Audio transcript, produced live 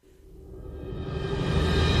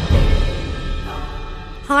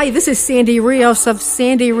Hi, this is Sandy Rios of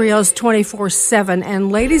Sandy Rios 24/7,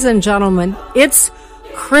 and ladies and gentlemen, it's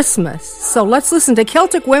Christmas. So let's listen to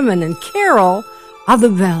Celtic Women and Carol of the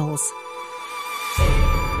Bells.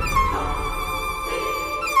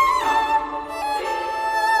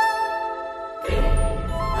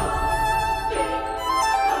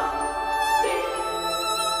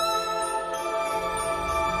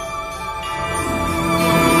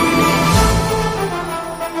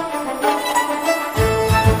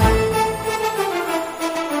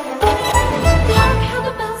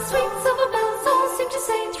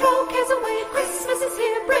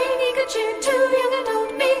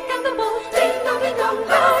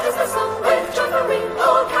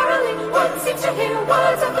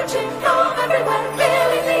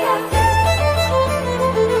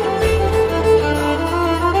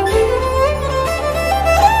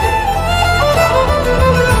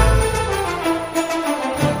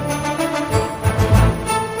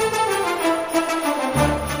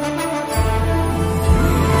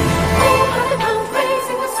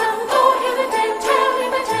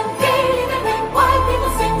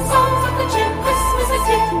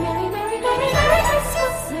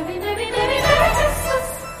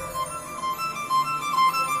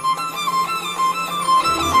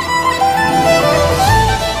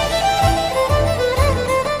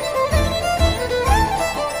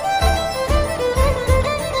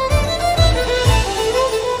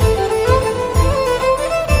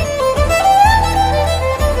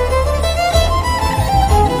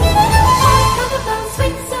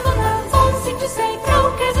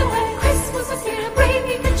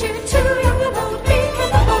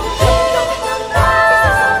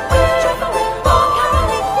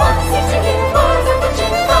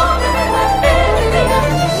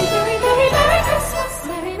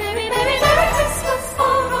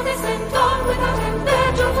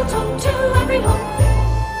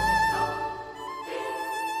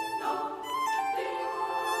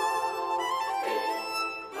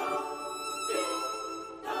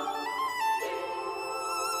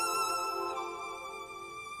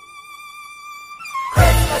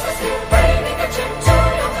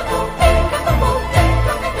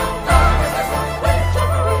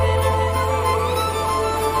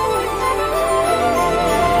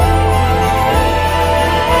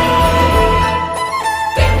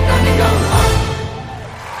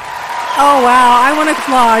 Oh, wow. I want to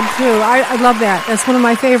applaud, too. I love that. That's one of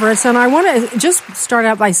my favorites. And I want to just start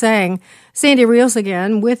out by saying, Sandy Rios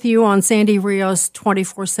again, with you on Sandy Rios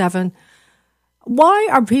 24/7. Why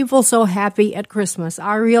are people so happy at Christmas?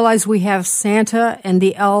 I realize we have Santa and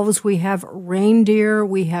the elves, we have reindeer,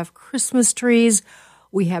 we have Christmas trees,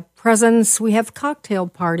 we have presents, we have cocktail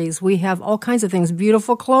parties, we have all kinds of things,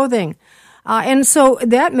 beautiful clothing. And so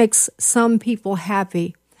that makes some people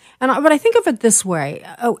happy. But I think of it this way.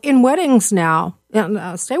 In weddings now,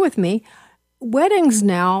 stay with me, weddings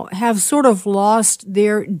now have sort of lost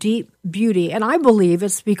their deep beauty. And I believe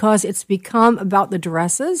it's because it's become about the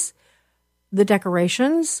dresses, the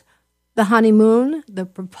decorations, the honeymoon, the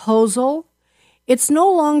proposal. It's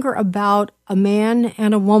no longer about a man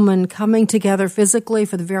and a woman coming together physically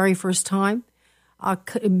for the very first time,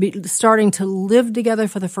 starting to live together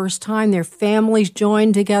for the first time, their families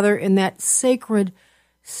joined together in that sacred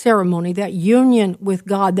ceremony, that union with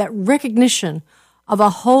God, that recognition of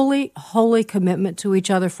a holy, holy commitment to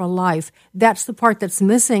each other for life. That's the part that's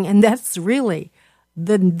missing, and that's really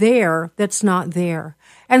the there that's not there.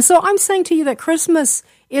 And so I'm saying to you that Christmas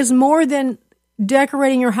is more than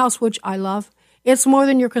decorating your house, which I love. It's more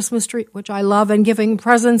than your Christmas tree, which I love, and giving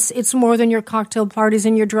presents. It's more than your cocktail parties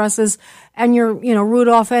and your dresses and your,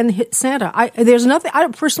 Rudolph and Santa. I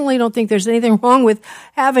personally don't think there's anything wrong with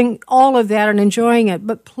having all of that and enjoying it.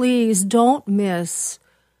 But please don't miss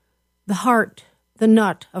the heart, the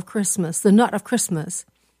nut of Christmas. The nut of Christmas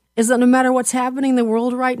is that no matter what's happening in the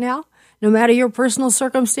world right now, no matter your personal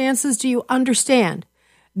circumstances, do you understand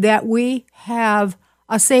that we have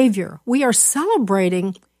a Savior? We are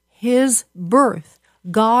celebrating His birth,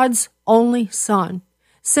 God's only Son,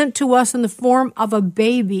 sent to us in the form of a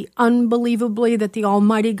baby, unbelievably that the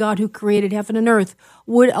Almighty God who created heaven and earth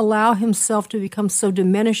would allow Himself to become so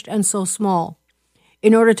diminished and so small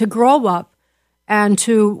in order to grow up and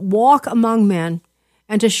to walk among men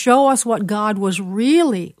and to show us what God was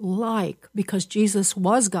really like, because Jesus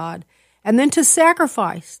was God, and then to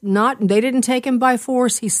sacrifice. They didn't take Him by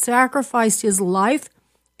force. He sacrificed His life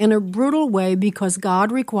in a brutal way because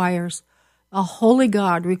God requires, a holy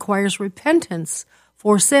God requires repentance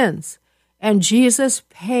for sins. And Jesus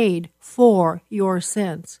paid for your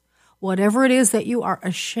sins. Whatever it is that you are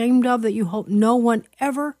ashamed of, that you hope no one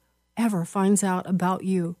ever finds out about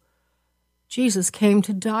you, Jesus came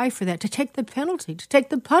to die for that, to take the penalty, to take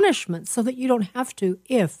the punishment so that you don't have to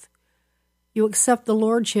if you accept the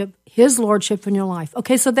lordship, his lordship in your life.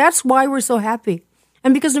 Okay, so that's why we're so happy.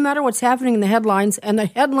 And because no matter what's happening in the headlines, and the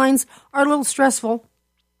headlines are a little stressful,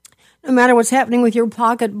 no matter what's happening with your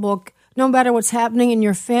pocketbook, no matter what's happening in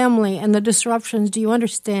your family and the disruptions, do you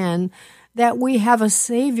understand that we have a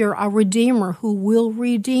Savior, a Redeemer, who will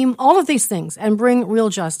redeem all of these things and bring real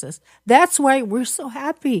justice? That's why we're so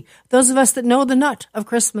happy. Those of us that know the nut of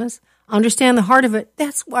Christmas, understand the heart of it,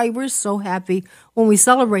 that's why we're so happy when we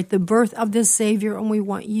celebrate the birth of this Savior, and we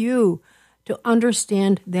want you to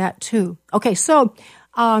understand that too. Okay, so,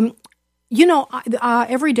 every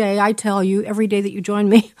day I tell you, every day that you join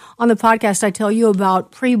me on the podcast, I tell you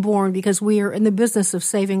about preborn, because we are in the business of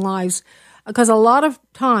saving lives. Because a lot of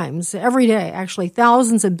times, every day, actually,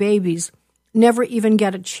 thousands of babies never even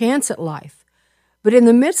get a chance at life. But in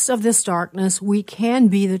the midst of this darkness, we can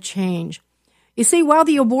be the change. You see, while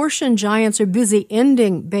the abortion giants are busy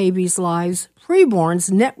ending babies' lives,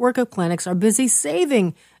 Preborn's network of clinics are busy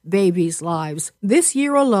saving babies' lives. This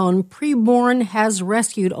year alone, Preborn has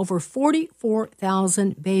rescued over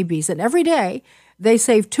 44,000 babies. And every day, they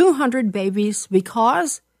save 200 babies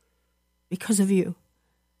because of you.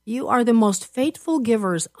 You are the most faithful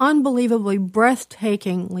givers, unbelievably,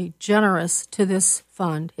 breathtakingly generous to this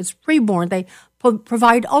fund. It's Preborn. They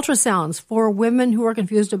provide ultrasounds for women who are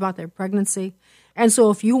confused about their pregnancy. And so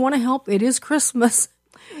if you want to help, it is Christmas.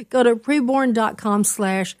 Go to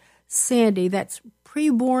preborn.com/Sandy. That's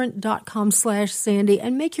preborn.com/Sandy,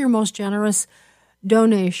 and make your most generous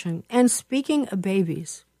donation. And speaking of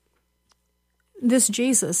babies, this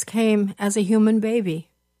Jesus came as a human baby.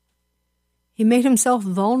 He made himself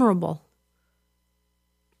vulnerable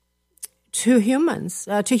to humans,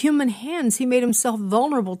 to human hands. He made himself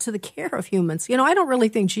vulnerable to the care of humans. I don't really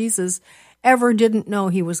think Jesus ever didn't know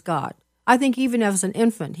he was God. I think even as an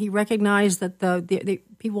infant, he recognized that the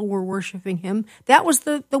people were worshiping him. That was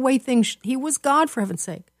the way things, he was God, for heaven's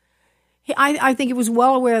sake. I think he was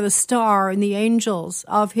well aware of the star and the angels,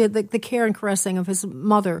 of the care and caressing of his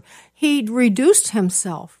mother. He reduced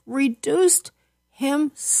himself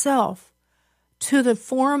to the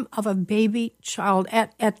form of a baby child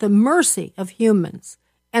at the mercy of humans,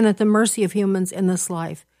 and at the mercy of humans in this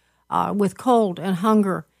life, with cold and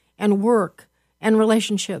hunger and work and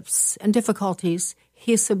relationships and difficulties.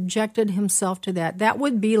 He subjected himself to that. That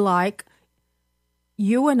would be like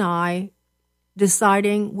you and I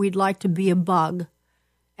deciding we'd like to be a bug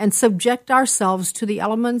and subject ourselves to the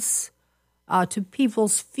elements, to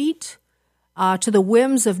people's feet, to the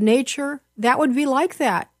whims of nature. That would be like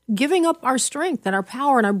that. Giving up our strength and our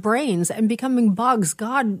power and our brains and becoming bugs.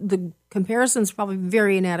 God, the comparison's probably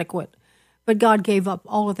very inadequate, but God gave up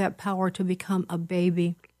all of that power to become a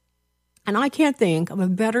baby. And I can't think of a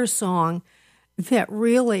better song that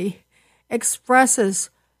really expresses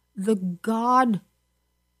the God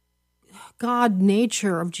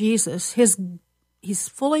nature of Jesus. He's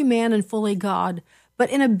fully man and fully God, but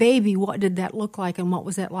in a baby, what did that look like, and what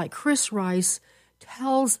was that like? Chris Rice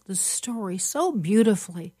tells the story so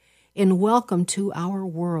beautifully in Welcome to Our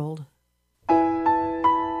World.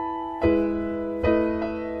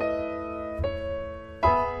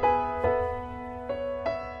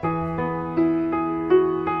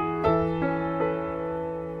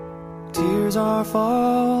 Tears are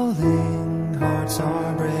falling, hearts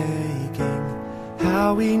are breaking.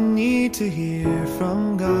 How we need to hear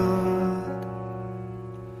from God.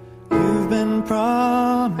 You've been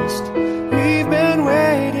promised, we've been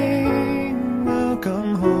waiting.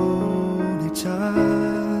 Welcome, Holy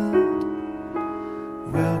Child.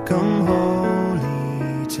 Welcome,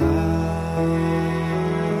 Holy Child.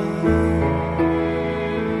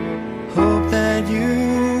 Hope that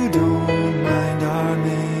you don't mind our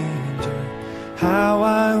manger. How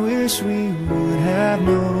I wish we would have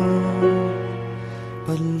known.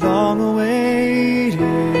 But long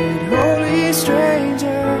awaited, holy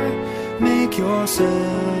stranger, make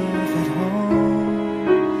yourself at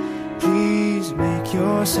home. Please make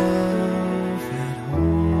yourself at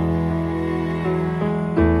home.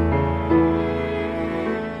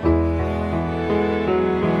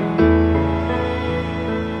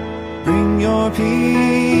 Bring your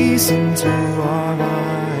peace into our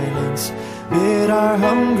violence. Bid our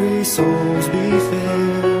hungry souls be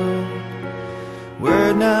filled.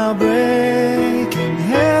 Word now breaking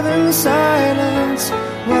heaven's silence.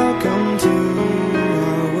 Welcome to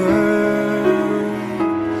our world.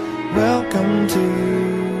 Welcome to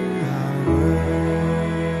our world.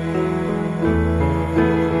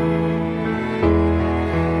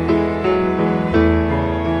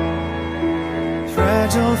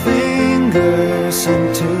 Fragile fingers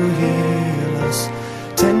sent to heal.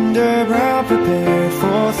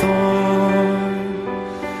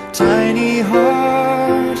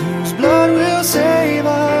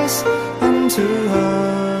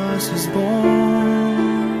 us is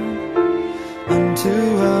born, unto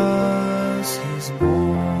us is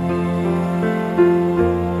born.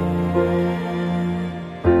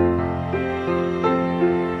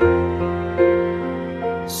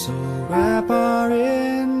 So wrap our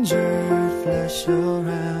injured flesh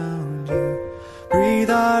around you,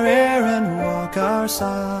 breathe our air and walk our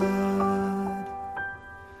side,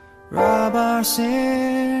 rob our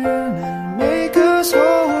sin and make us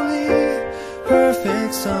holy,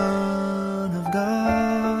 perfect Son of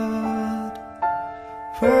God,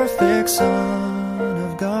 perfect Son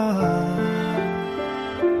of God.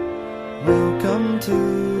 Welcome to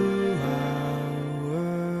our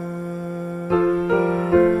world.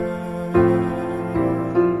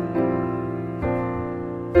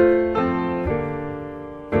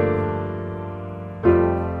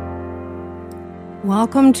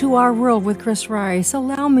 Welcome to our world with Chris Rice.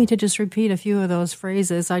 Allow me to just repeat a few of those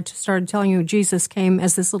phrases. I just started telling you Jesus came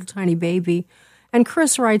as this little tiny baby, and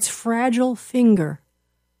Chris writes, fragile finger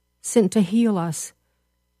sent to heal us.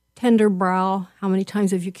 Tender brow. How many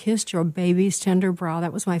times have you kissed your baby's tender brow?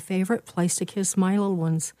 That was my favorite place to kiss my little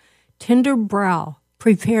ones. Tender brow,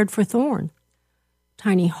 prepared for thorn.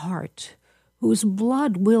 Tiny heart, whose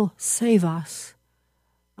blood will save us.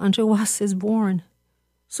 Unto us is born.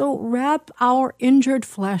 So wrap our injured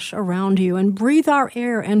flesh around you and breathe our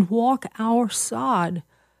air and walk our sod.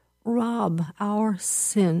 Rob our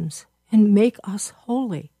sins and make us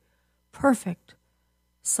holy, perfect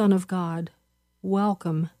Son of God.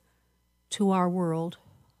 Welcome to our world.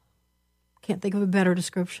 Can't think of a better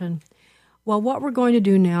description. Well, what we're going to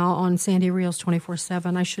do now on Sandy Rios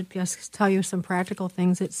 24/7, I should just tell you some practical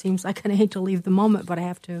things. It seems I kind of hate to leave the moment, but I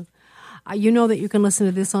have to. You know that you can listen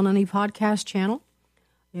to this on any podcast channel.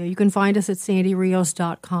 You can find us at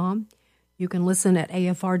sandyrios.com. You can listen at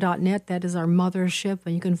afr.net. That is our mothership.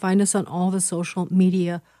 And you can find us on all the social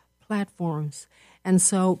media platforms. And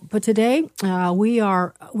so, but today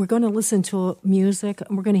we're going to listen to music,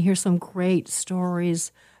 and we're going to hear some great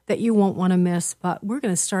stories that you won't want to miss. But we're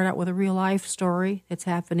going to start out with a real life story that's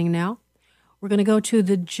happening now. We're going to go to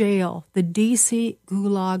the jail, the D.C.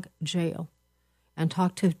 Gulag jail, and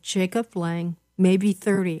talk to Jacob Lang, maybe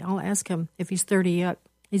 30. I'll ask him if he's 30 yet.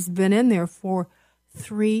 He's been in there for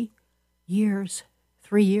 3 years.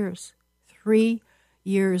 3 years. 3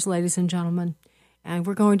 years, ladies and gentlemen. And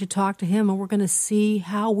we're going to talk to him, and we're going to see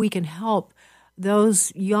how we can help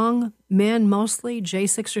those young men, mostly.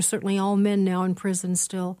 J-6er, certainly all men now in prison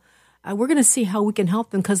still. We're going to see how we can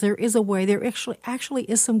help them, because there is a way. There actually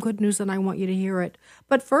is some good news, and I want you to hear it.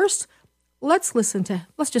 But first, let's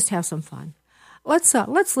just have some fun. Let's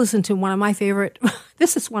listen to one of my favorite.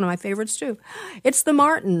 This is one of my favorites too. It's the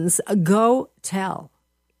Martins. Go Tell.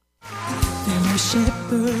 There were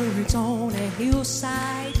shepherds on a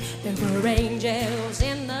hillside. There were angels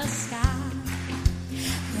in the sky.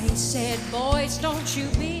 They said, "Boys, don't you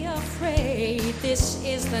be afraid. This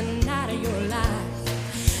is the night of your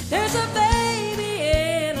life. There's a baby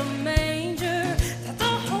in a manger that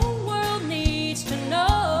the whole world needs to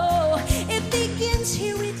know. It begins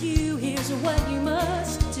here with you. Here's what you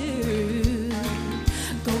must do.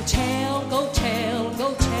 Go tell, go tell,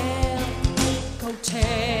 go tell, go tell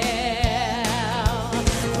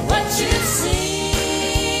what you've seen,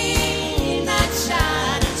 that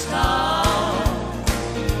shining star.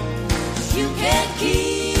 You can't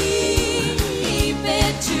keep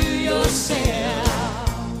it to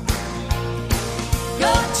yourself.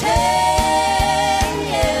 Go tell.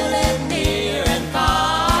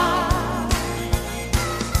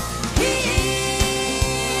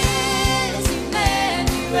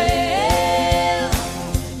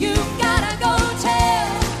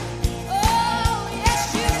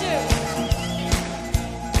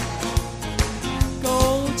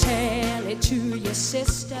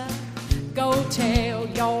 Sister, go tell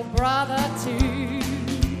your brother too.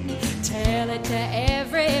 Tell it to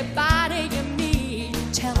everybody you meet.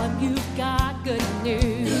 Tell them you've got good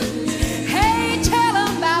news. Hey, tell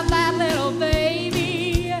them about that little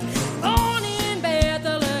baby born in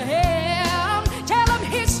Bethlehem. Tell them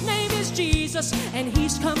his name is Jesus and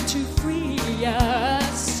he's come to free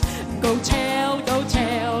us. Go tell, go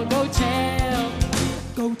tell, go tell,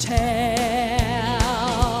 go tell.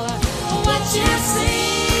 You see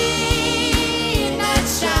that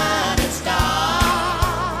shining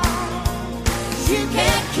star. You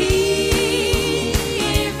can't keep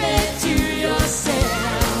it to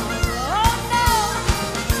yourself. Oh no,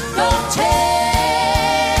 go tell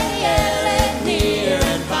it near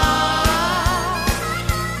and far.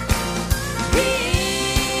 He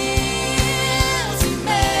is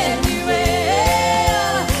Emmanuel.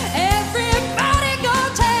 Everybody go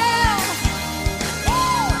tell.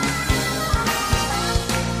 Oh.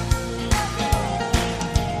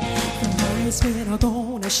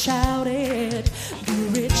 shouted, the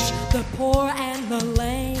rich, the poor, and the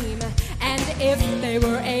lame. And if they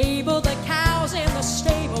were able, the cows in the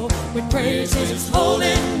stable would praise his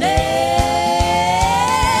holy name.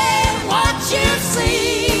 What you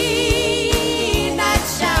see, that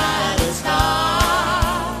shining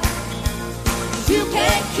star, you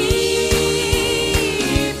can't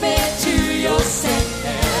keep it to yourself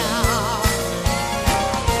now.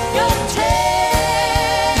 You'll tell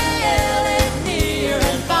it near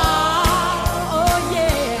and far. Oh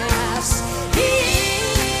yes, he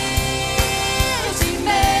is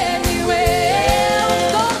Emmanuel.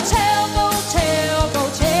 Go tell, go tell, go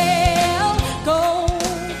tell, go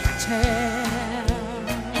tell.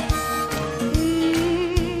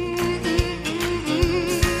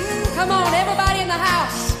 Come on, everybody in the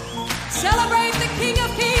house, celebrate the King of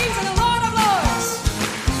Kings and the Lord of Lords.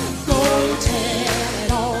 Go tell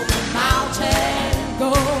it on the mountain.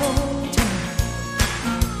 Go tell.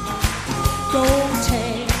 Go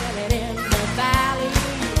tell it in the valley.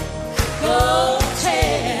 Go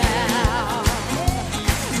tell.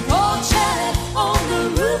 Go tell it on the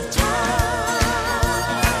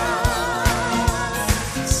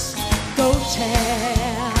rooftops. Go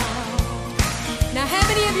tell. Now, how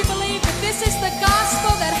many of you believe that this is the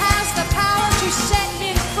gospel that has the power to set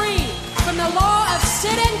men free from the law of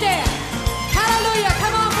sin and death? Hallelujah.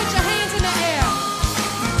 Come on, put your hands in the air.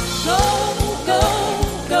 Go, go,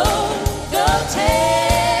 go, go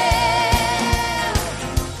tell.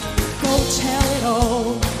 Go tell it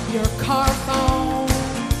on your car phone.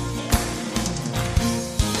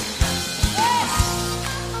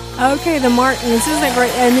 Okay, the Martins, isn't that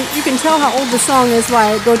great? And you can tell how old the song is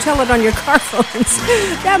by Go Tell It on Your Car Phones.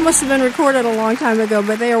 That must have been recorded a long time ago,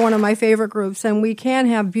 but they are one of my favorite groups, and we can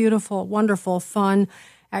have beautiful, wonderful fun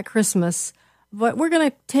at Christmas. But we're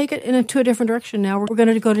going to take it into a different direction now. We're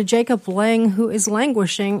going to go to Jacob Lang, who is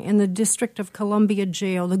languishing in the District of Columbia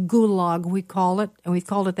jail, the Gulag, we call it, and we've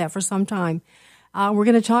called it that for some time. We're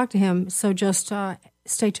going to talk to him, so just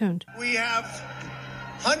stay tuned. We have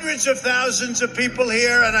hundreds of thousands of people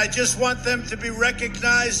here, and I just want them to be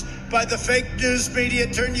recognized by the fake news media.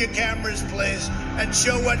 Turn your cameras, please, and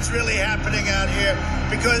show what's really happening out here,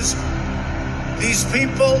 because these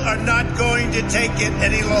people are not going to take it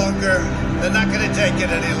any longer. They're not going to take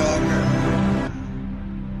it any longer.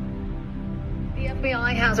 The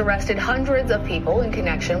FBI has arrested hundreds of people in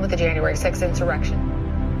connection with the January 6th insurrection.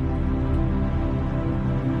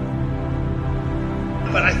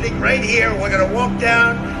 But I think right here, we're going to walk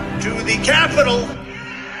down to the Capitol,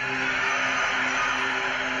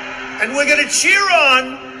 and we're going to cheer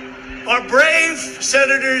on our brave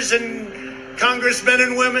senators and congressmen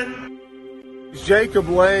and women. Jacob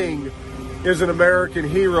Lang is an American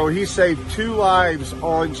hero. He saved 2 lives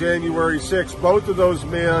on January 6th. Both of those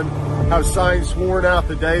men have signed sworn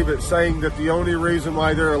affidavits saying that the only reason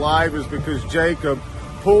why they're alive is because Jacob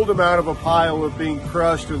pulled them out of a pile of being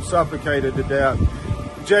crushed and suffocated to death.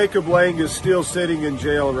 Jacob Lang is still sitting in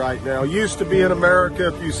jail right now. Used to be in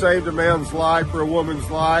America, if you saved a man's life or a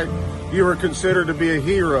woman's life, you were considered to be a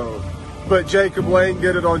hero. But Jacob Lang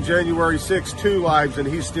did it on January 6th, 2 lives, and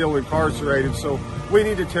he's still incarcerated. So we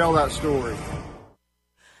need to tell that story.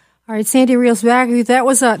 All right, Sandy Rios back.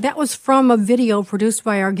 That was from a video produced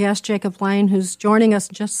by our guest, Jacob Lang, who's joining us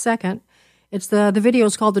in just a second. It's the video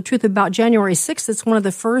is called The Truth About January 6th. It's one of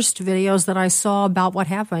the first videos that I saw about what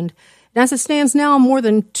happened. And as it stands now, more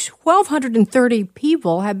than 1,230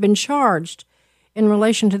 people have been charged in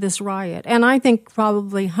relation to this riot. And I think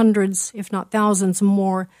probably hundreds, if not thousands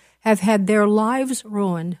more, have had their lives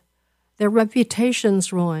ruined, their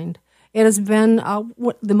reputations ruined. It has been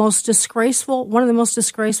one of the most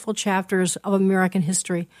disgraceful chapters of American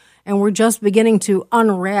history. And we're just beginning to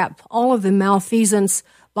unwrap all of the malfeasance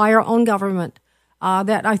by our own government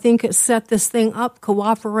that I think set this thing up,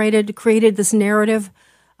 cooperated, created this narrative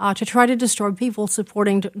to try to destroy people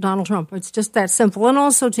supporting Donald Trump. It's just that simple. And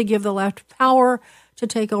also to give the left power to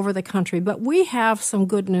take over the country. But we have some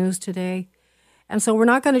good news today. And so we're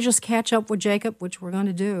not going to just catch up with Jacob, which we're going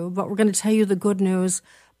to do, but we're going to tell you the good news.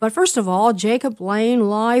 But first of all, Jacob Lang,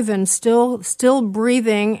 live and still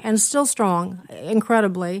breathing and still strong,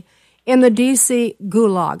 incredibly, in the D.C.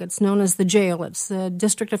 Gulag. It's known as the jail. It's the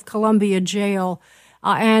District of Columbia jail.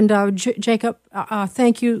 Jacob,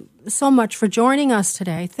 thank you so much for joining us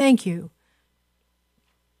today. Thank you.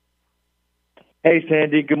 Hey,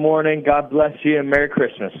 Sandy. Good morning. God bless you, and Merry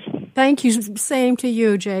Christmas. Thank you. Same to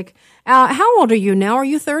you, Jake. How old are you now? Are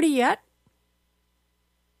you 30 yet?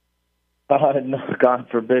 No, God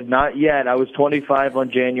forbid, not yet. I was 25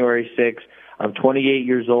 on January 6th. I'm 28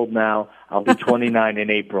 years old now. I'll be 29 in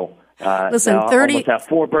April. Listen, now 30. I almost have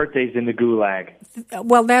 4 birthdays in the Gulag.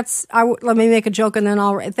 well, let me make a joke and then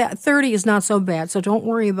that 30 is not so bad. So don't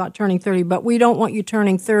worry about turning 30, but we don't want you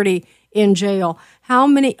turning 30 in jail. How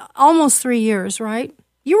many? Almost 3 years, right?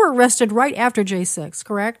 You were arrested right after J6,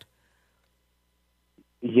 correct?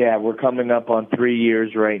 Yeah, we're coming up on 3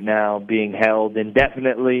 years right now, being held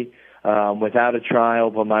indefinitely without a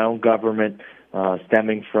trial by my own government,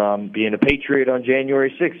 stemming from being a patriot on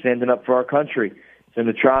January 6th, standing up for our country. It's an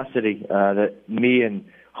atrocity that me and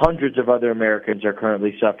hundreds of other Americans are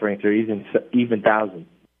currently suffering through, even thousands.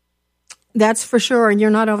 That's for sure, and you're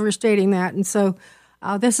not overstating that. And so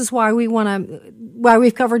this is why we've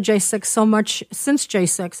covered J6 so much since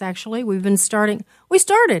J6, actually. We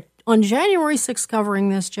started on January 6th covering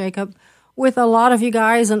this, Jacob, with a lot of you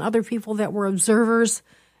guys and other people that were observers.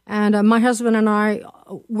 And my husband and I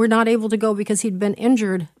were not able to go because he'd been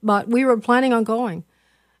injured, but we were planning on going.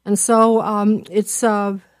 And so it's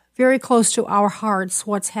very close to our hearts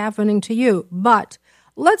what's happening to you. But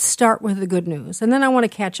let's start with the good news. And then I want to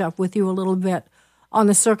catch up with you a little bit on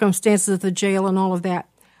the circumstances of the jail and all of that.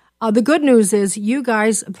 The good news is you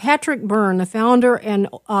guys, Patrick Byrne, the founder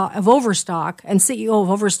of Overstock and CEO of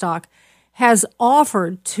Overstock, has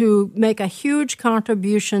offered to make a huge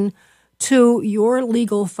contribution to your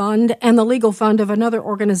legal fund and the legal fund of another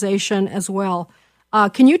organization as well.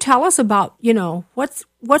 Can you tell us about, what's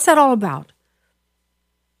that all about?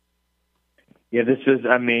 Yeah,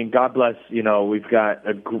 God bless, we've got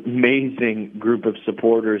an amazing group of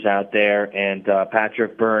supporters out there, and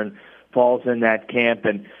Patrick Byrne falls in that camp.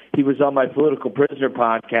 And he was on my Political Prisoner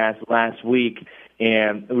podcast last week,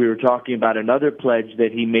 and we were talking about another pledge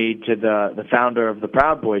that he made to the founder of the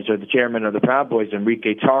Proud Boys, or the chairman of the Proud Boys,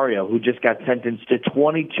 Enrique Tarrio, who just got sentenced to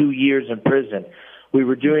 22 years in prison. We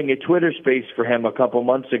were doing a Twitter space for him a couple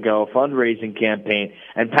months ago, a fundraising campaign,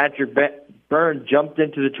 and Patrick Byrne jumped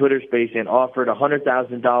into the Twitter space and offered a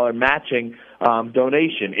 $100,000 matching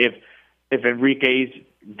donation if Enrique's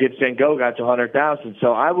Give, Send, Go got to $100,000.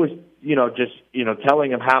 So I was,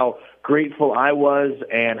 telling him how grateful I was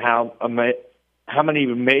and how many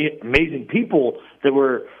amazing people that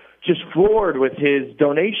were just floored with his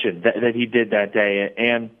donation that he did that day.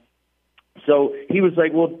 And so he was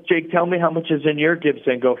like, well, Jake, tell me how much is in your Give,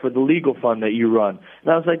 Send, Go for the legal fund that you run.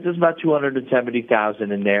 And I was like, there's about $270,000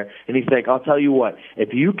 in there. And he's like, I'll tell you what,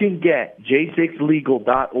 if you can get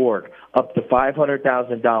J6legal.org up to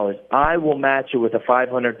 $500,000, I will match it with a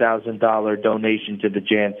 $500,000 donation to the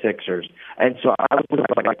J-6ers. And so I was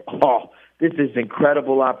like, this is an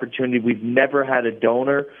incredible opportunity. We've never had a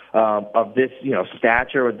donor of this,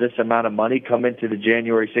 stature or this amount of money come into the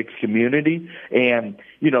January 6th community. And,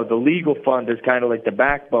 the legal fund is kind of like the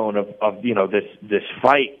backbone of this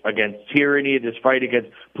fight against tyranny, this fight against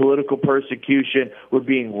political persecution. We're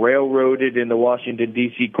being railroaded in the Washington,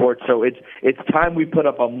 D.C. courts. So it's time we put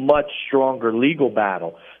up a much stronger legal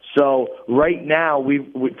battle. So right now, we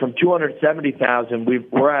from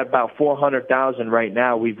 $270,000, we're at about $400,000 right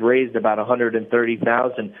now. We've raised about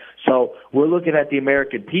 $130,000. So we're looking at the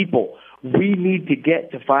American people. We need to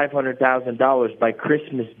get to $500,000 by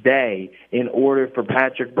Christmas Day in order for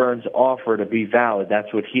Patrick Byrne's offer to be valid.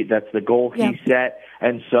 That's the goal he set.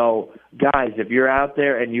 And so, guys, if you're out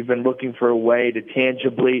there and you've been looking for a way to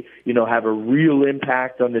tangibly, have a real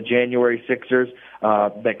impact on the January 6ers,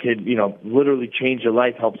 that could, literally change a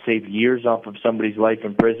life, help save years off of somebody's life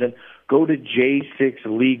in prison, go to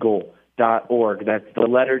J6legal.org. That's the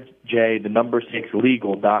letter J, the number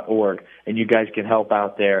 6legal.org, and you guys can help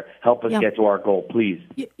out there. Help us get to our goal, please.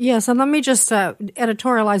 Yes, and let me just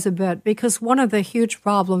editorialize a bit, because one of the huge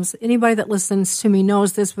problems, anybody that listens to me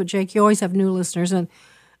knows this, but Jake, you always have new listeners, and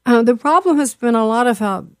the problem has been a lot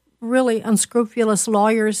of really unscrupulous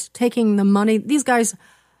lawyers taking the money. These guys,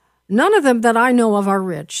 none of them that I know of are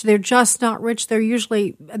rich. They're just not rich. They're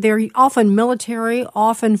often military,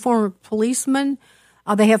 often former policemen.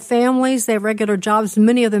 They have families. They have regular jobs.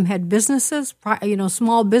 Many of them had businesses,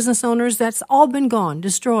 small business owners. That's all been gone,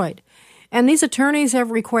 destroyed. And these attorneys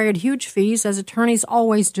have required huge fees, as attorneys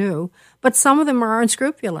always do. But some of them are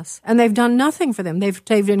unscrupulous, and they've done nothing for them.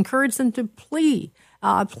 They've encouraged them to plead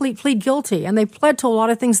guilty, and they pled to a lot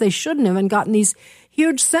of things they shouldn't have and gotten these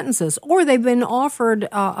huge sentences. Or they've been offered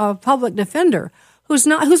a public defender who's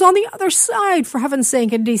on the other side, for heaven's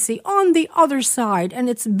sake, in D.C., on the other side, and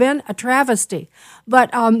it's been a travesty. But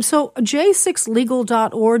so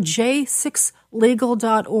J6legal.org,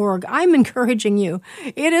 J6legal.org, I'm encouraging you.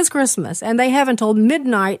 It is Christmas, and they have until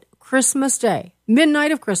midnight Christmas Day,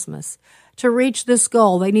 midnight of Christmas, to reach this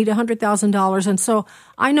goal. They need $100,000, and so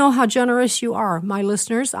I know how generous you are, my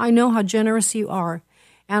listeners. I know how generous you are,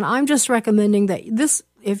 and I'm just recommending that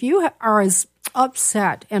if you are as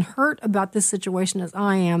upset and hurt about this situation as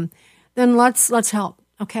I am, then let's help,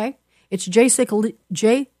 okay? It's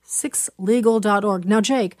J6legal.org. Now,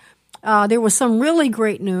 Jake, there was some really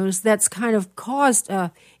great news that's kind of caused,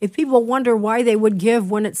 if people wonder why they would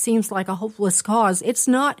give when it seems like a hopeless cause, it's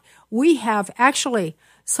not. We have actually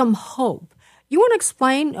some hope. You want to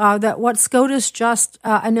explain that what SCOTUS just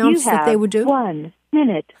announced that they would do? 1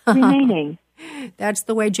 minute remaining. That's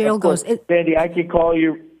the way jail goes. Sandy, I could call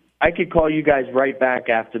you guys right back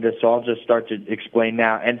after this, so I'll just start to explain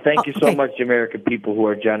now. And thank you so much to American people who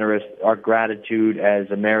are generous. Our gratitude as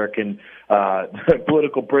American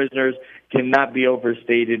political prisoners cannot be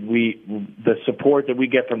overstated. The support that we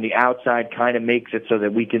get from the outside kind of makes it so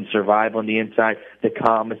that we can survive on the inside. The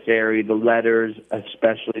commissary, the letters,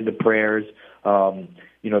 especially the prayers,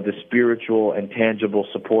 the spiritual and tangible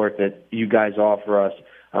support that you guys offer us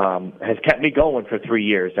has kept me going for 3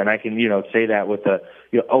 years, and I can, say that with a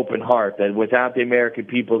open heart, that without the American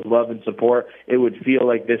people's love and support, it would feel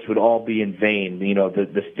like this would all be in vain,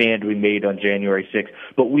 the stand we made on January 6th.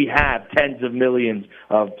 But we have tens of millions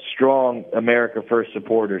of strong America First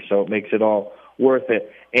supporters, so it makes it all worth it.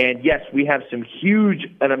 And yes, we have some huge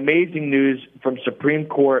and amazing news from Supreme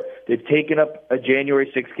Court. They've taken up a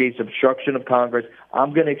January 6th case, obstruction of Congress.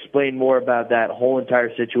 I'm going to explain more about that whole entire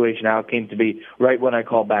situation, how it came to be, right when I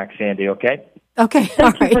call back, Sandy, okay? Okay,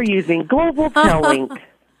 Thank you for using Global Telling.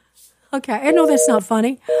 Okay, I know that's not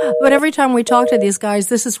funny, but every time we talk to these guys,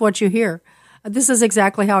 this is what you hear. This is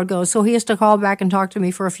exactly how it goes. So he has to call back and talk to me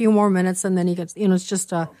for a few more minutes, and then he gets, it's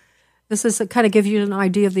just, this is to kind of give you an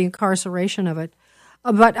idea of the incarceration of it.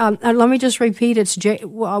 But let me just repeat, it's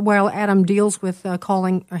while Adam deals with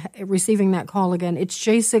receiving that call again, it's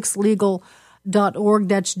j6legal.org.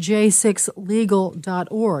 That's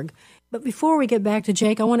j6legal.org. But before we get back to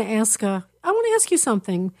Jake, I want to ask you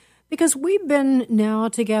something, because we've been now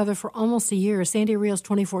together for almost a year. Sandy Rios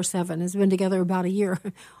 24/7 has been together about a year.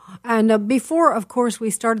 And before, of course, we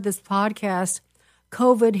started this podcast,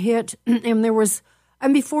 COVID hit, and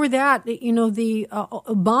before that, the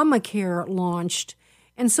Obamacare launched.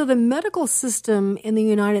 And so the medical system in the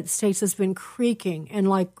United States has been creaking and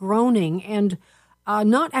groaning and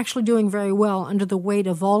not actually doing very well under the weight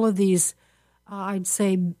of all of these, I'd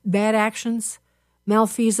say, bad actions,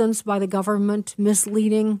 malfeasance by the government,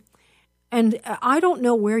 misleading. And I don't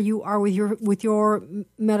know where you are with your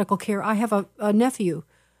medical care. I have a nephew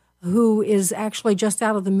who is actually just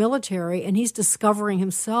out of the military, and he's discovering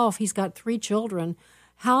himself, he's got 3 children,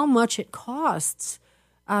 how much it costs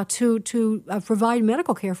to provide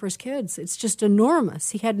medical care for his kids. It's just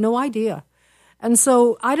enormous. He had no idea. And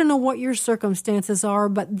so I don't know what your circumstances are,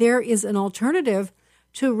 but there is an alternative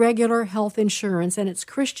to regular health insurance, and it's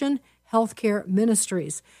Christian Healthcare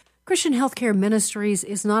Ministries. Christian Healthcare Ministries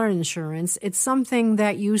is not an insurance. It's something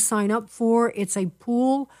that you sign up for. It's a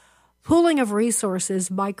pooling of resources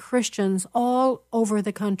by Christians all over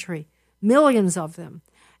the country, millions of them.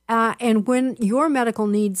 And when your medical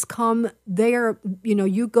needs come there,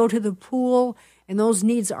 you go to the pool and those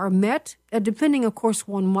needs are met, depending, of course,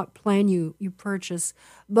 on what plan you purchase.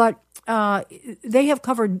 But they have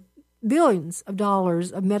covered billions of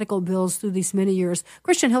dollars of medical bills through these many years.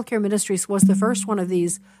 Christian Healthcare Ministries was the first one of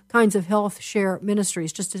these kinds of health share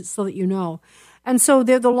ministries, so that you know. And so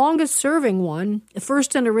they're the longest serving one,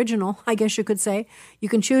 first and original, I guess you could say. You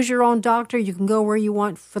can choose your own doctor. You can go where you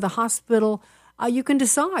want for the hospital. You can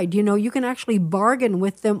decide, you can actually bargain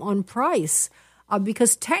with them on price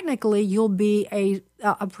because technically you'll be a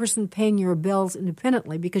person paying your bills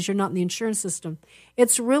independently because you're not in the insurance system. It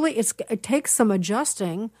takes some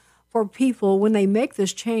adjusting for people when they make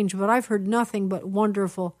this change, but I've heard nothing but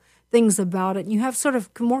wonderful things about it. You have sort of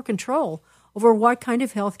more control over what kind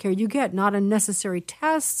of health care you get, not unnecessary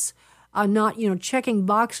tests, not, checking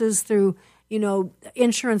boxes through,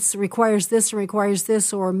 insurance requires this or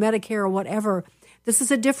Medicare or whatever. This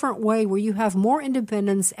is a different way where you have more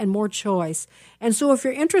independence and more choice. And so if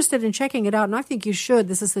you're interested in checking it out, and I think you should,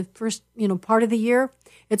 this is the first, part of the year,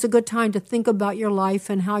 it's a good time to think about your life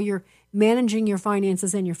and how you're managing your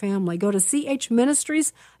finances and your family. Go to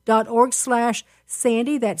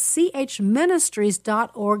chministries.org/Sandy. That's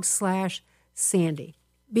chministries.org/Sandy.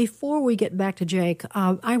 Before we get back to Jake,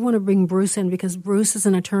 I want to bring Bruce in because Bruce is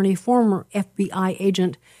an attorney, former FBI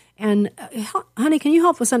agent. And, honey, can you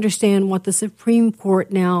help us understand what the Supreme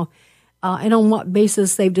Court now, and on what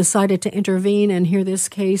basis they've decided to intervene and hear this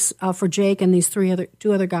case for Jake and these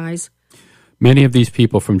two other guys? Many of these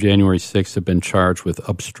people from January 6th have been charged with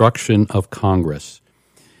obstruction of Congress.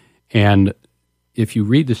 And if you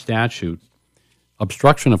read the statute,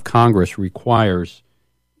 obstruction of Congress requires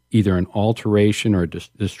either an alteration or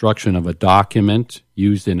destruction of a document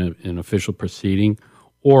used in an official proceeding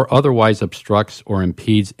or otherwise obstructs or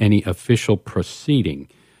impedes any official proceeding.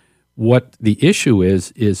 What the issue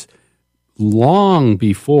is long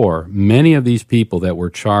before many of these people that were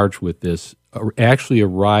charged with this actually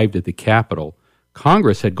arrived at the Capitol,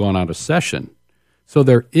 Congress had gone out of session. So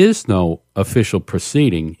there is no official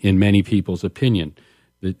proceeding in many people's opinion.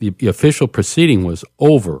 The official proceeding was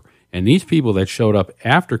over, and these people that showed up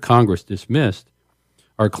after Congress dismissed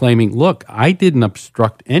are claiming, look, I didn't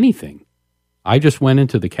obstruct anything. I just went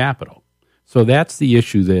into the Capitol. So that's the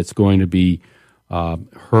issue that's going to be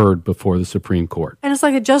heard before the Supreme Court. And it's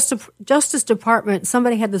like a Justice Department,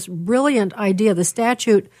 somebody had this brilliant idea. The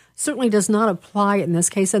statute certainly does not apply in this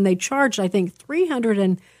case, and they charged, I think,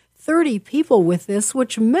 330 people with this,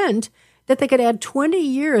 which meant that they could add 20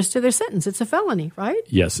 years to their sentence. It's a felony, right?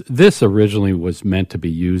 Yes. This originally was meant to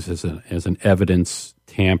be used as an evidence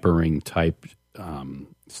tampering type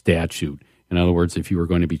statute. In other words, if you were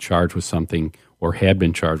going to be charged with something or had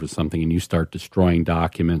been charged with something and you start destroying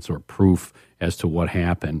documents or proof as to what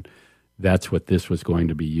happened, that's what this was going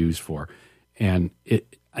to be used for. And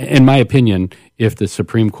in my opinion, if the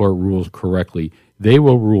Supreme Court rules correctly, they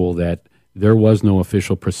will rule that there was no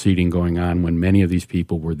official proceeding going on when many of these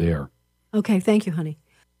people were there. Okay, thank you, honey.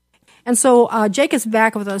 And so Jake is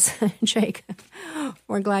back with us. Jake,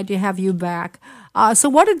 we're glad to have you back. So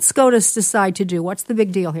what did SCOTUS decide to do? What's the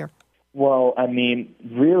big deal here? Well, I mean,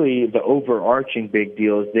 really, the overarching big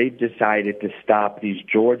deal is they've decided to stop these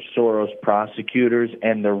George Soros prosecutors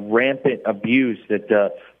and the rampant abuse that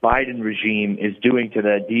the Biden regime is doing to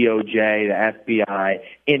the DOJ, the FBI,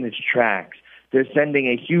 in its tracks. They're sending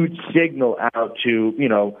a huge signal out to,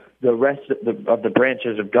 the rest of the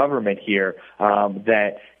branches of government here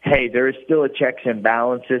that, hey, there is still a checks and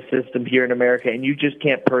balances system here in America, and you just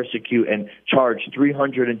can't persecute and charge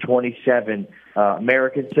 327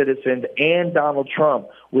 American citizens and Donald Trump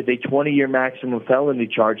with a 20-year maximum felony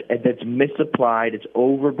charge, and that's misapplied, it's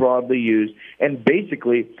over broadly used, and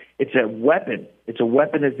basically it's a weapon. It's a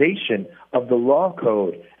weaponization of the law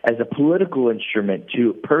code as a political instrument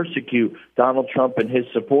to persecute Donald Trump and his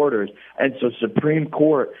supporters. And so Supreme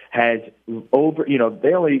Court has they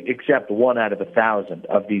only accept 1 out of 1,000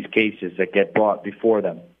 of these cases that get brought before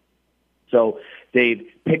them. So they've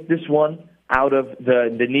picked this one out of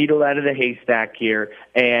the needle out of the haystack here,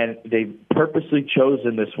 and they've purposely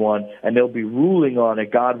chosen this one, and they'll be ruling on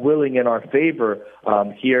it, God willing, in our favor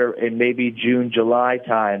here in maybe June, July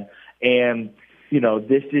time. And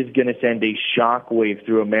this is going to send a shockwave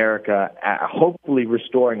through America, hopefully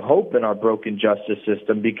restoring hope in our broken justice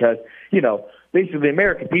system because, basically the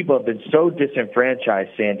American people have been so disenfranchised,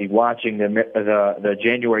 Sandy, watching the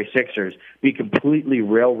January 6ers be completely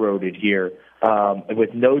railroaded here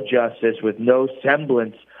with no justice, with no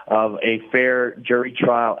semblance of a fair jury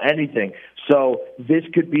trial, anything. So this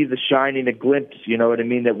could be the shining a glimpse, you know what I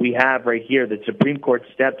mean, that we have right here. The Supreme Court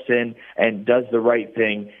steps in and does the right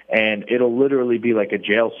thing, and it'll literally be like a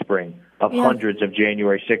jail spring of hundreds of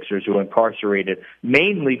January 6ers who are incarcerated,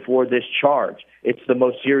 mainly for this charge. It's the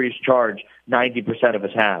most serious charge 90% of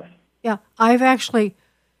us have. Yeah, I've actually,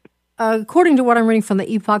 according to what I'm reading from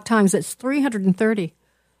the Epoch Times, it's 330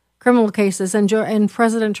 criminal cases, and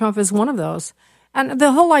President Trump is one of those. And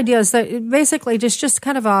the whole idea is that basically just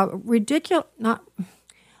kind of a ridiculous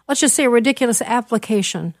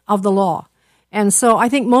application of the law. And so I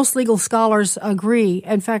think most legal scholars agree.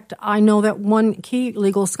 In fact, I know that one key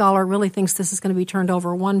legal scholar really thinks this is going to be turned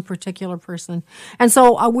over, one particular person. And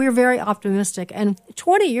so we're very optimistic. And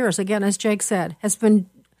 20 years, again, as Jake said, has been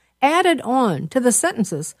added on to the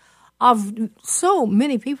sentences of so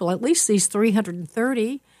many people, at least these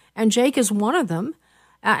 330, and Jake is one of them.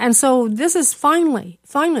 And so this is finally,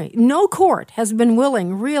 no court has been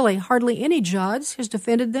willing, really, hardly any judge has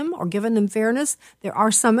defended them or given them fairness. There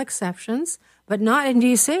are some exceptions, but not in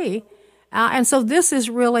D.C. And so this is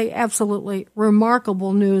really absolutely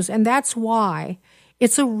remarkable news, and that's why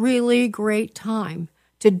it's a really great time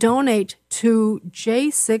to donate to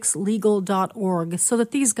J6legal.org so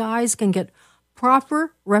that these guys can get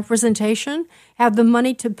proper representation, have the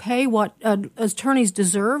money to pay what attorneys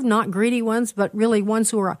deserve, not greedy ones, but really ones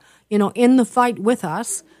who are, in the fight with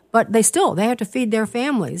us. But they have to feed their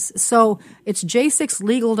families. So it's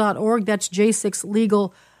J6legal.org. That's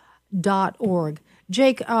J6legal.org.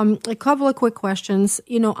 Jake, a couple of quick questions.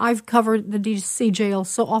 I've covered the D.C. jail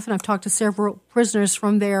so often. I've talked to several prisoners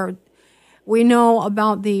from there. We know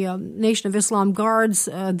about the Nation of Islam guards,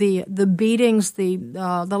 the beatings,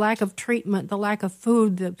 the lack of treatment, the lack of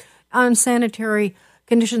food, the unsanitary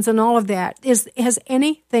conditions, and all of that. Has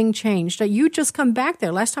anything changed? You just come back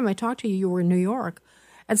there. Last time I talked to you, you were in New York.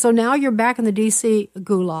 And so now you're back in the D.C.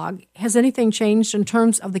 Gulag. Has anything changed in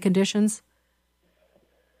terms of the conditions?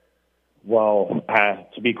 Well,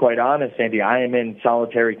 to be quite honest, Sandy, I am in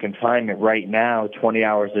solitary confinement right now, 20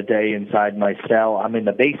 hours a day inside my cell. I'm in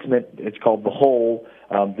the basement. It's called the Hole,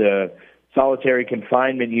 the solitary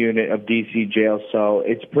confinement unit of D.C. jail. So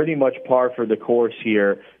it's pretty much par for the course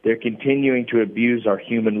here. They're continuing to abuse our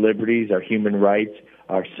human liberties, our human rights,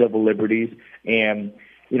 our civil liberties. And,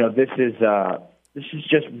 this is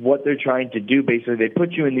just what they're trying to do. Basically, they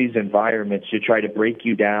put you in these environments to try to break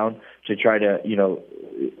you down, to try to,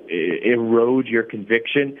 erode your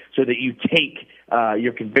conviction so that you take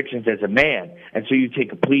your convictions as a man. And so you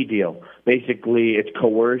take a plea deal. Basically, it's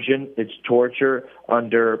coercion, it's torture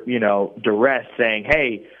under, duress, saying,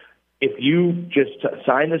 hey, if you just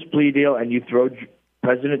sign this plea deal and you throw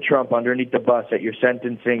President Trump underneath the bus at your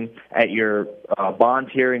sentencing, at your bond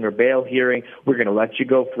hearing or bail hearing, we're going to let you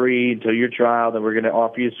go free until your trial, then we're going to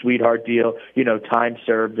offer you a sweetheart deal, time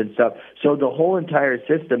served and stuff. So the whole entire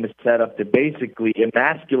system is set up to basically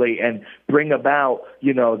emasculate and bring about,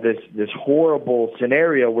 this horrible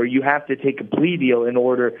scenario where you have to take a plea deal in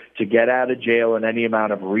order to get out of jail in any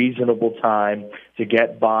amount of reasonable time, to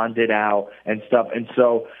get bonded out and stuff. And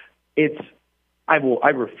so I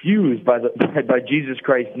refuse by Jesus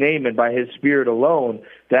Christ's name and by his Spirit alone.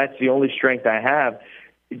 That's the only strength I have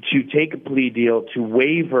to take a plea deal, to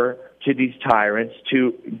waver to these tyrants,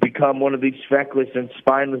 to become one of these feckless and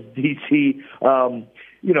spineless DC,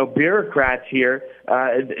 bureaucrats here.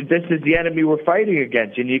 This is the enemy we're fighting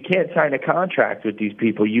against, and you can't sign a contract with these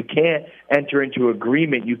people. You can't enter into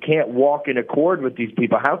agreement. You can't walk in accord with these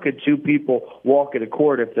people. How could two people walk in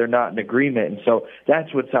accord if they're not in agreement? And so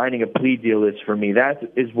that's what signing a plea deal is for me. That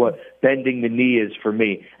is what bending the knee is for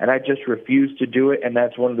me. And I just refuse to do it, and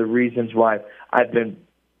that's one of the reasons why I've been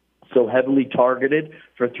so heavily targeted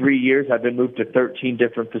for 3 years. I've been moved to 13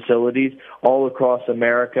 different facilities all across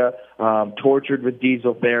America, tortured with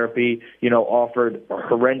diesel therapy, offered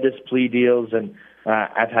horrendous plea deals, and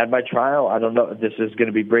I've had my trial. I don't know if this is going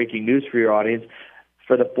to be breaking news for your audience.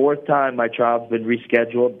 For the fourth time, my trial's been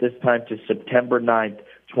rescheduled, this time to September 9th,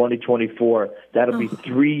 2024. That'll be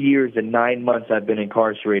 3 years and 9 months I've been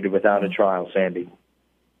incarcerated without a trial, Sandy.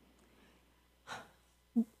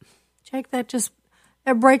 Jake, that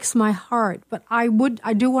breaks my heart, but I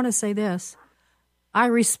do want to say this. I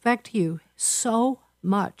respect you so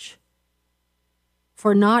much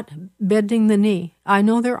for not bending the knee. I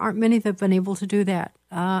know there aren't many that have been able to do that,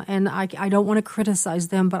 and I don't want to criticize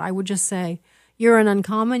them, but I would just say you're an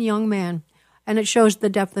uncommon young man, and it shows the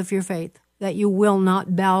depth of your faith, that you will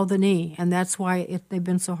not bow the knee, and that's why they've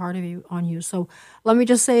been so hard on you. So let me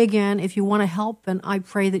just say again, if you want to help, and I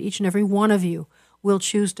pray that each and every one of you will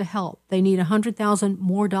choose to help. They need $100,000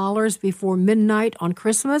 more before midnight on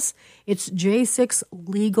Christmas. It's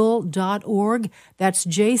j6legal.org. That's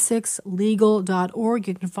j6legal.org.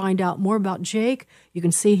 You can find out more about Jake. You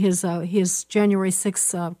can see his January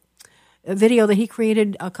 6th video that he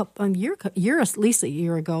created at least a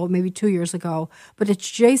year ago, maybe 2 years ago. But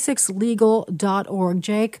it's j6legal.org.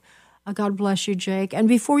 Jake, God bless you, Jake. And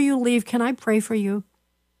before you leave, can I pray for you?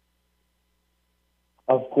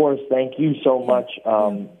 Of course. Thank you so much,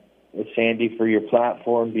 Sandy, for your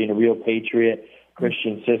platform, being a real patriot,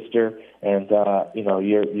 Christian sister, and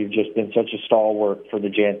you've just been such a stalwart for the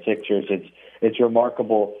J-6ers. It's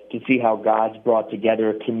remarkable to see how God's brought together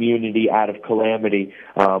a community out of calamity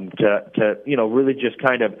to really just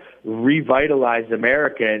kind of revitalize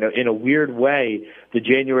America in a weird way. The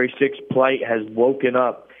January 6th plight has woken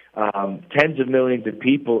up tens of millions of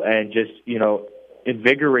people and just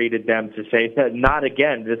invigorated them to say that not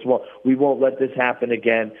again. We won't let this happen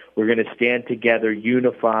again. We're going to stand together,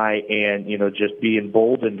 unify, and just be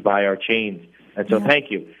emboldened by our chains. And so,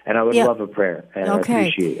 thank you. And I would love a prayer, and I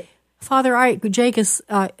appreciate it. Father, Jake is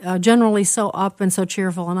generally so up and so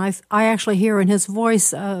cheerful, and I actually hear in his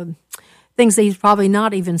voice things that he's probably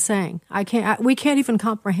not even saying. We can't even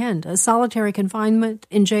comprehend a solitary confinement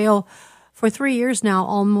in jail for 3 years now,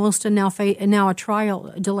 almost, and now a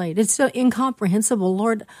trial delayed. It's so incomprehensible.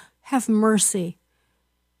 Lord, have mercy.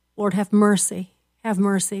 Lord, have mercy. Have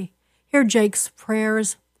mercy. Hear Jake's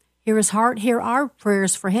prayers. Hear his heart. Hear our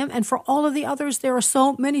prayers for him and for all of the others. There are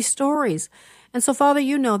so many stories. And so, Father,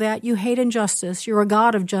 you know that. You hate injustice. You're a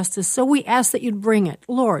God of justice. So we ask that you'd bring it.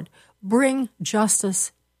 Lord, bring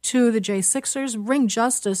justice to the J-6ers. Bring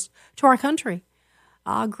justice to our country.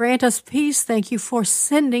 Grant us peace. Thank you for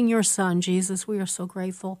sending your son, Jesus. We are so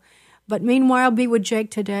grateful. But meanwhile, be with Jake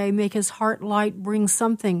today. Make his heart light. Bring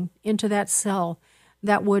something into that cell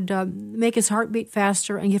that would make his heart beat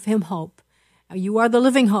faster and give him hope. You are the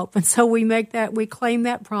living hope. And so we claim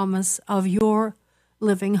that promise of your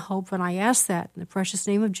living hope. And I ask that in the precious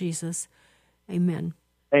name of Jesus. Amen.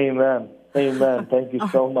 Amen. Amen. Thank you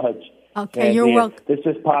so much. Okay, And you're welcome. This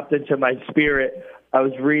just popped into my spirit. I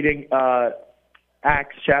was reading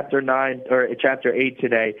Acts chapter 9 or chapter 8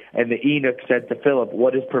 today, and the eunuch said to Philip,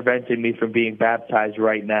 "What is preventing me from being baptized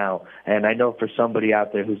right now?" And I know for somebody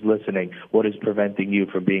out there who's listening, what is preventing you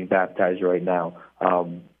from being baptized right now?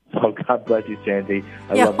 So God bless you, Sandy.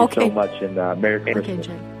 I love you so much, and Merry Christmas. Okay,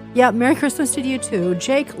 Jake. Yeah, Merry Christmas to you too.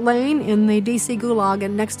 Jake Lane in the D.C. Gulag,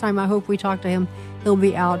 and next time I hope we talk to him, he'll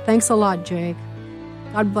be out. Thanks a lot, Jake.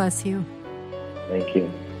 God bless you. Thank you.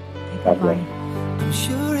 Okay, God bye. bless. I'm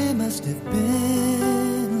sure he must have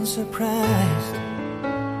been surprised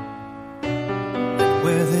at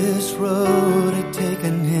where this road had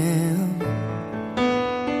taken him.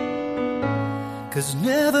 'Cause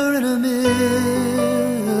never in a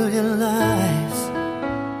million lives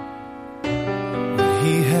would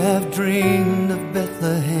he have dreamed of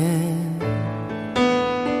Bethlehem.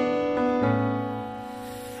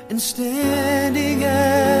 And standing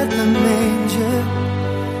at the manger,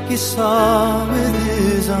 he saw with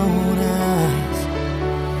his own eyes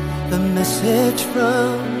the message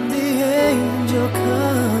from the angel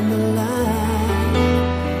come to life.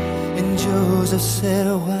 And Joseph said,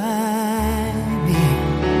 "Why me?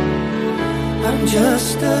 I'm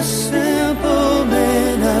just a simple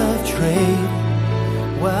man of trade.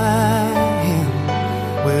 Why him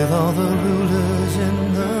with all the rulers in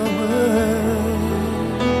the world?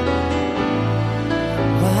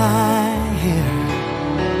 Why here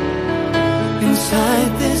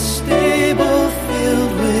inside this stable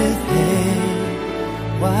filled with hay?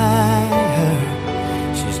 Why her?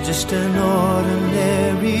 She's just an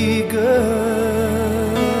ordinary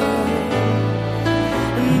girl.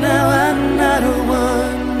 And now I'm not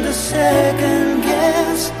one to second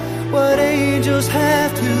guess what angels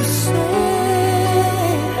have to say.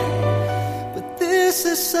 But this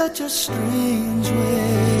is such a strange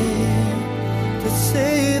way to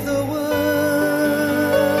save the world.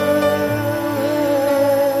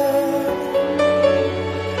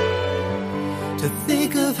 To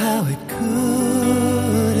think of how it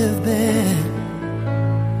could have been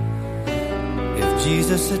if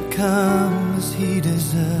Jesus had come as he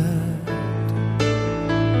deserved.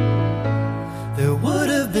 There would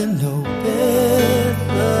have been no Bethlehem,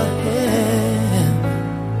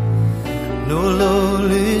 no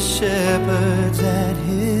lowly shepherds at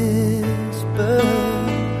his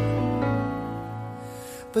birth.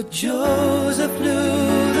 But Joseph knew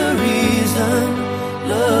the reason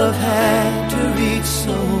love had to reach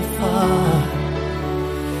so far.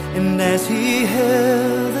 And as he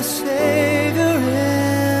held the Savior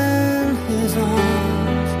in his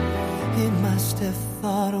arms, he must have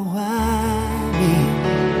thought, why me?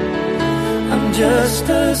 I'm just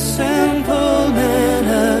a simple man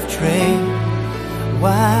of trade.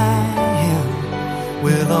 Why him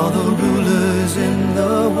with all the rulers in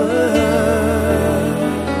the world?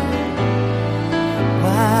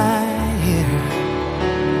 Why here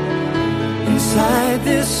inside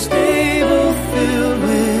this stable filled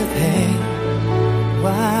with hay?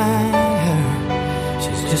 Why her?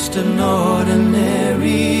 She's just an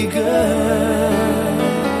ordinary girl.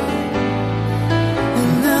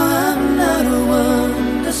 And now I'm not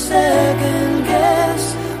one to second guess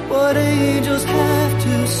what angels have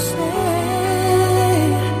to say.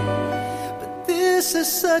 But this is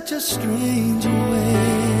such a strange way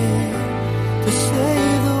to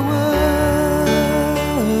save the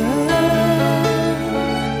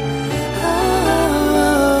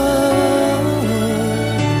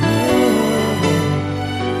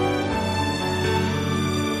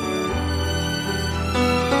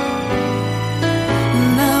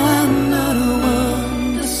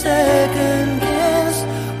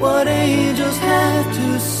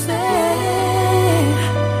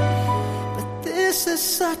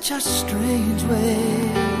such a strange way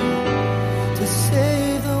to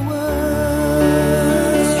save the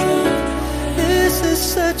world. This is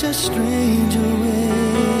such a strange way,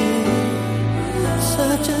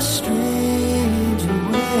 such a strange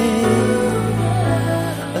way,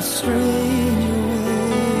 a strange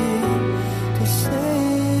way to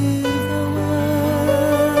save the world.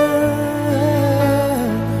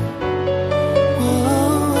 Whoa, whoa,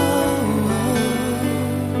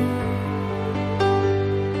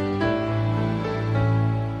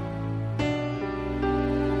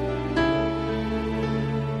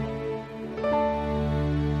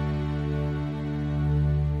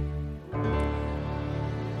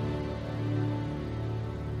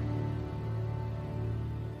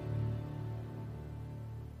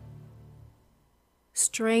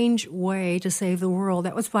 Strange way to save the world.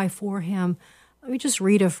 That was by For Him. Let me just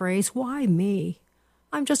read a phrase. Why me?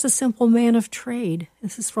 I'm just a simple man of trade.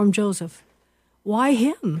 This is from Joseph. Why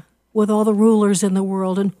him? with all the rulers in the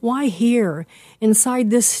world? And why here, inside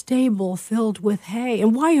this stable filled with hay?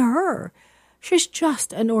 And why her? She's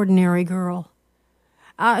just an ordinary girl.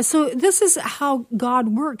 So this is how God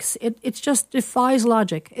works. It just defies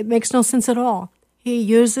logic. It makes no sense at all. He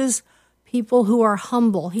uses people who are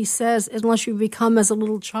humble. He says, unless you become as a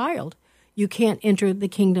little child, you can't enter the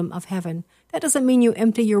kingdom of heaven. That doesn't mean you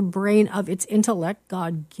empty your brain of its intellect.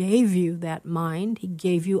 God gave you that mind. He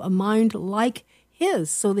gave you a mind like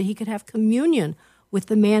his so that he could have communion with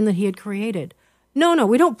the man that he had created. No,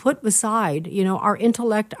 we don't put beside, our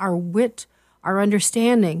intellect, our wit, our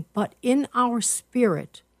understanding, but in our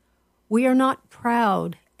spirit, we are not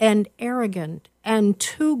proud and arrogant and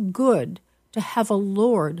too good to have a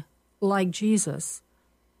Lord like Jesus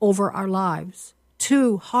over our lives,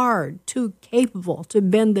 too hard, too capable to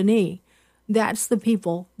bend the knee. That's the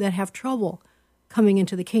people that have trouble coming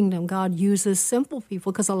into the kingdom. God uses simple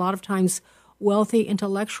people because a lot of times wealthy,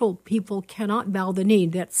 intellectual people cannot bow the knee.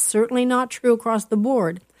 That's certainly not true across the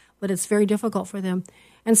board, but it's very difficult for them.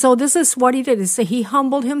 And so this is what he did. He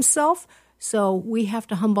humbled himself, so we have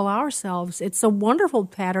to humble ourselves. It's a wonderful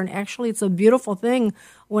pattern. Actually, it's a beautiful thing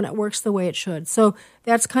when it works the way it should. So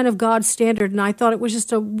that's kind of God's standard, and I thought it was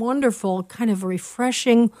just a wonderful, kind of a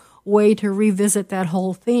refreshing way to revisit that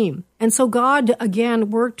whole theme. And so God,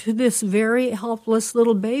 again, worked to this very helpless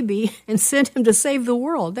little baby and sent him to save the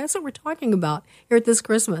world. That's what we're talking about here at this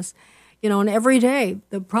Christmas. And every day,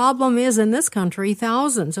 the problem is in this country,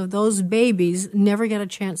 thousands of those babies never get a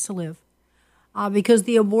chance to live because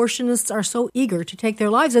the abortionists are so eager to take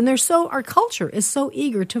their lives. And our culture is so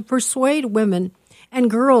eager to persuade women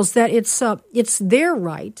and girls that it's their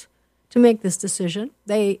right to make this decision,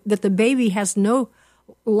 that the baby has no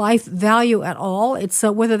life value at all. It's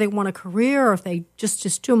whether they want a career or if they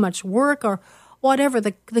just too much work or whatever.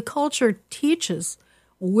 The culture teaches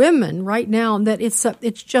women right now that it's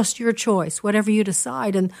just your choice, whatever you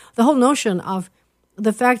decide. And the whole notion of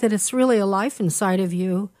the fact that it's really a life inside of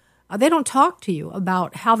you, they don't talk to you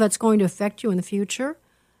about how that's going to affect you in the future,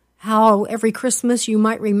 how every Christmas you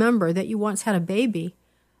might remember that you once had a baby,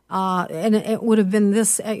 and it would have been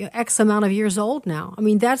this X amount of years old now. I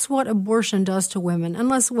mean, that's what abortion does to women,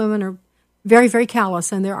 unless women are very, very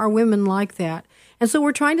callous, and there are women like that. And so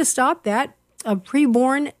we're trying to stop that.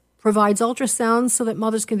 Preborn provides ultrasounds so that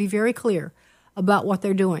mothers can be very clear about what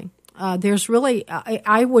they're doing. There's really,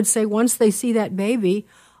 I would say once they see that baby,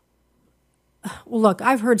 well, look,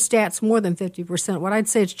 I've heard stats more than 50%. What I'd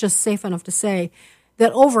say it's just safe enough to say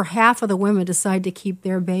that over half of the women decide to keep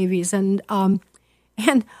their babies. And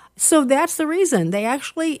so that's the reason.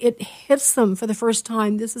 It hits them for the first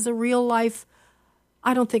time. This is a real life,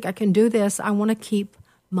 I don't think I can do this. I want to keep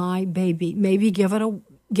my baby. Maybe give it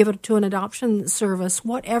to an adoption service,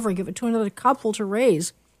 whatever, give it to another couple to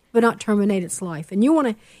raise, but not terminate its life. And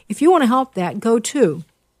if you want to help that, go to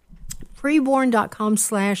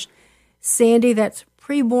preborn.com/Sandy. That's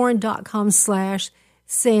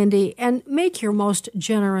preborn.com/Sandy, and make your most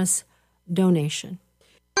generous donation.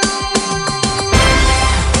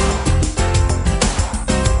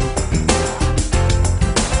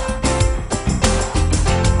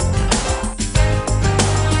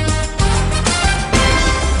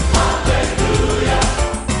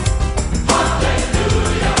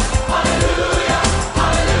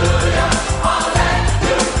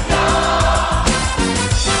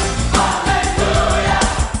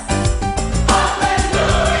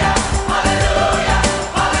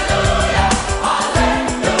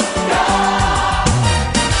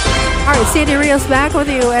 Sandy Rios back with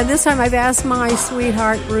you, and this time I've asked my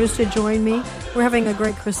sweetheart Bruce to join me. We're having a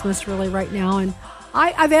great Christmas really right now, and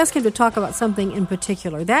I've asked him to talk about something in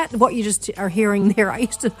particular. What you just are hearing there, I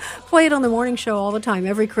used to play it on the morning show all the time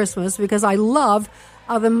every Christmas because I love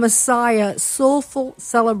the Messiah soulful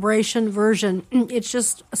celebration version. It's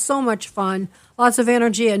just so much fun, lots of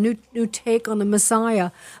energy, a new take on the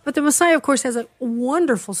Messiah. But the Messiah, of course, has a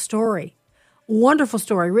wonderful story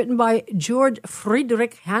written by George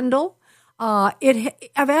Friedrich Handel. I've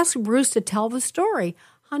asked Bruce to tell the story.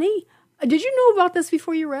 Honey, did you know about this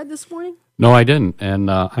before you read this morning? No, I didn't, and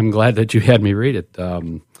I'm glad that you had me read it.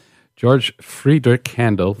 George Friedrich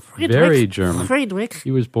Handel, very German. Friedrich. He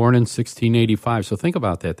was born in 1685, so think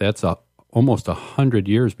about that. That's almost 100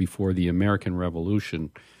 years before the American Revolution.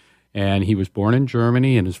 And he was born in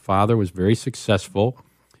Germany, and his father was very successful.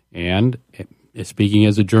 And speaking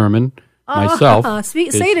as a German myself... say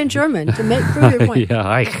it in German to prove your point.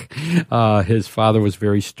 Yeah, his father was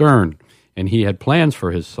very stern, and he had plans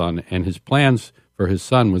for his son, and his plans for his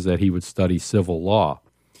son was that he would study civil law.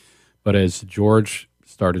 But as George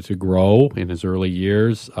started to grow in his early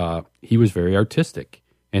years, he was very artistic,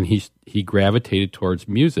 and he gravitated towards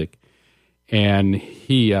music, and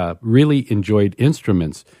he really enjoyed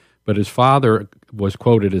instruments. But his father was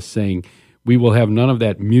quoted as saying, "We will have none of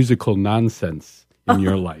that musical nonsense in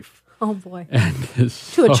your life." Oh, boy. And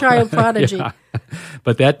to a child prodigy. Yeah.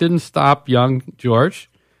 But that didn't stop young George.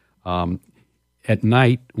 At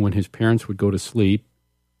night, when his parents would go to sleep,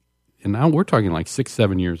 and now we're talking like 6,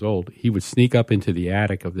 7 years old, he would sneak up into the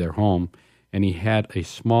attic of their home, and he had a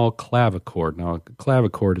small clavichord. Now, a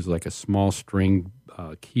clavichord is like a small string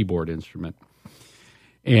keyboard instrument.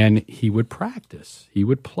 And he would practice. He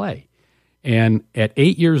would play. And at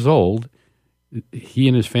 8 years old, he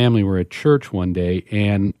and his family were at church one day,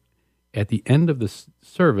 and at the end of the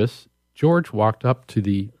service, George walked up to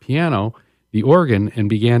the piano, the organ, and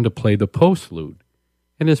began to play the postlude.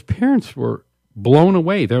 And his parents were blown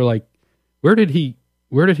away. They're like, where did he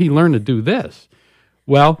learn to do this?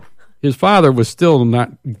 Well, his father was still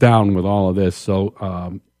not down with all of this,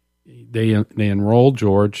 so they enrolled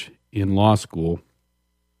George in law school,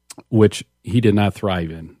 which he did not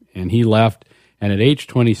thrive in. And he left, and at age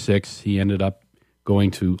 26, he ended up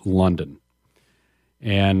going to London.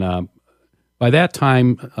 And by that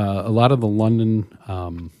time, a lot of the London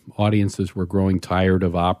audiences were growing tired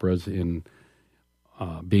of operas in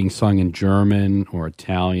being sung in German or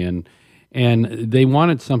Italian, and they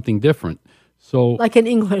wanted something different. So, like in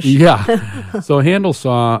English. Yeah. So Handel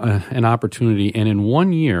saw an opportunity, and in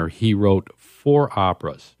 1 year, he wrote 4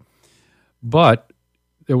 operas. But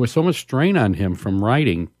there was so much strain on him from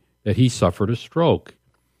writing that he suffered a stroke,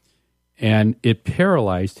 and it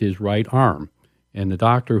paralyzed his right arm. And the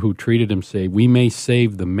doctor who treated him said, "We may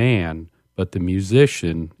save the man, but the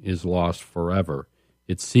musician is lost forever.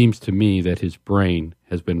 It seems to me that his brain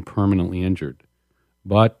has been permanently injured."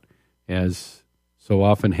 But as so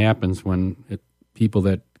often happens when people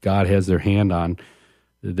that God has their hand on,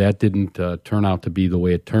 that didn't turn out to be the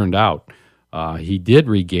way it turned out. He did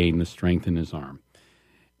regain the strength in his arm.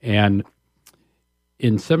 And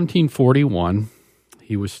in 1741,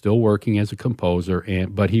 he was still working as a composer,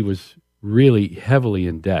 but he was really heavily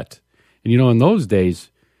in debt. And, in those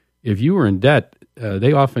days, if you were in debt,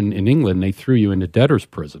 they often, in England, they threw you into debtor's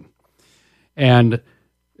prison. And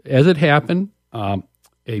as it happened,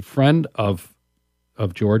 a friend of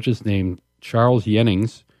George's named Charles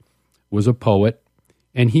Jennings was a poet,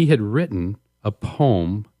 and he had written a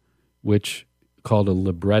poem which called a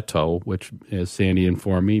libretto, which, as Sandy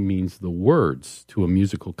informed me, means the words to a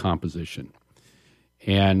musical composition.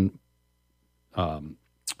 And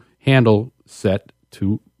Handel set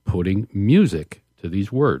to putting music to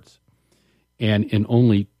these words. And in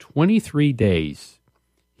only 23 days,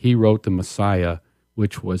 he wrote the Messiah,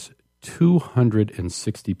 which was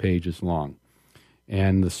 260 pages long.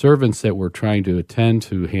 And the servants that were trying to attend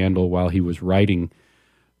to Handel while he was writing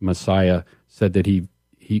Messiah said that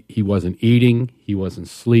he wasn't eating, he wasn't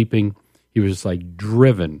sleeping, he was just like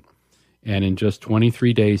driven. And in just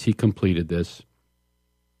 23 days, he completed this.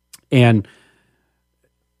 And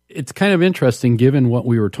it's kind of interesting, given what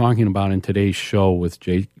we were talking about in today's show with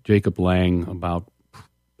Jacob Lang about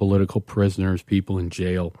political prisoners, people in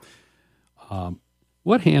jail.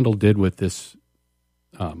 What Handel did with this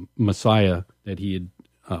Messiah that he had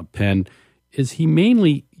penned is he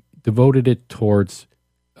mainly devoted it towards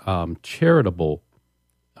charitable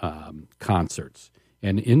concerts.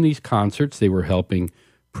 And in these concerts, they were helping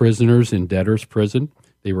prisoners in debtor's prison.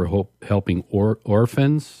 They were helping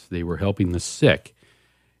orphans. They were helping the sick.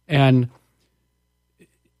 And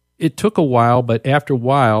it took a while, but after a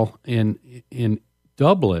while, in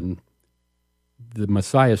Dublin, the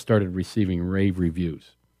Messiah started receiving rave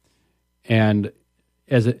reviews. And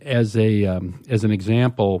as an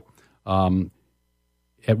example,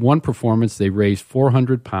 at one performance, they raised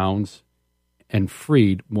 £400 and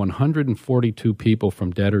freed 142 people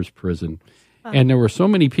from debtor's prison. Wow. And there were so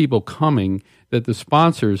many people coming that the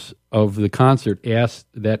sponsors of the concert asked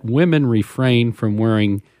that women refrain from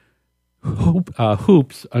wearing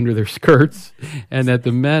hoops under their skirts, and that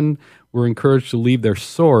the men were encouraged to leave their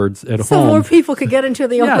swords at home. So more people could get into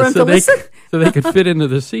the opera to listen. So they could fit into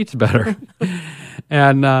the seats better.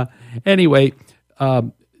 And anyway,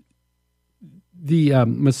 the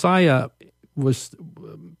Messiah was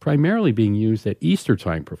primarily being used at Easter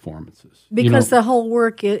time performances. Because the whole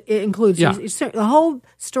work it includes, the whole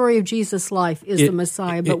story of Jesus' life is the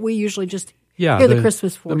Messiah, but we usually just hear the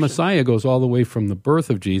Christmas portion. The Messiah goes all the way from the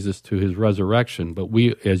birth of Jesus to his resurrection, but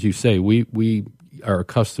we, as you say, we are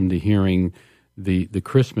accustomed to hearing the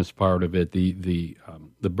Christmas part of it, the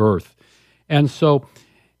birth. And so,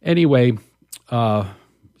 anyway,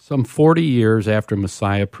 some 40 years after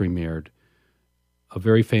Messiah premiered, a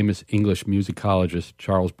very famous English musicologist,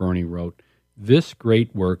 Charles Burney, wrote, "This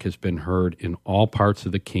great work has been heard in all parts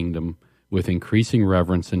of the kingdom, with increasing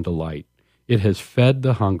reverence and delight. It has fed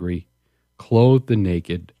the hungry, clothed the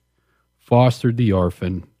naked, fostered the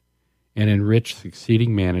orphan, and enriched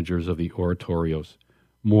succeeding managers of the oratorios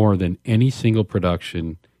more than any single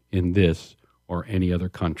production in this or any other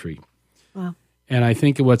country. Wow. And I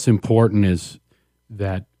think what's important is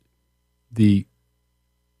that the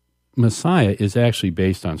Messiah is actually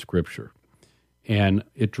based on Scripture, and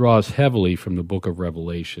it draws heavily from the book of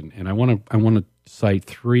Revelation. And I want to cite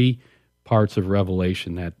three parts of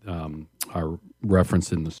Revelation that are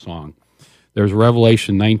referenced in the song. There's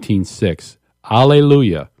Revelation 19:6.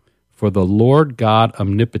 Alleluia, for the Lord God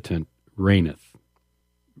omnipotent reigneth.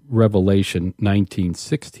 Revelation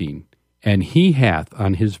 19:16. And he hath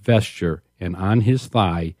on his vesture and on his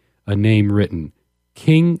thigh a name written,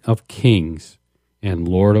 King of Kings and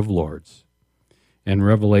Lord of Lords. And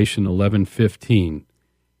Revelation 11:15.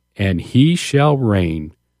 And he shall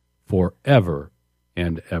reign forever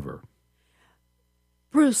and ever.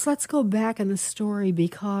 Bruce, let's go back in the story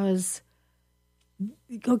because,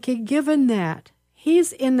 okay, given that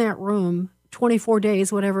he's in that room 24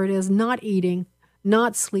 days, whatever it is, not eating,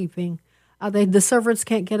 not sleeping. The servants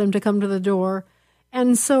can't get him to come to the door.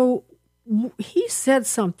 And so he said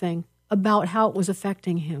something about how it was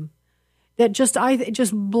affecting him that it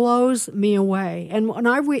just blows me away. And when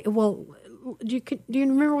do you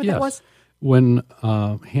remember what that was? When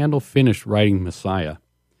Handel finished writing Messiah,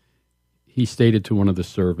 he stated to one of the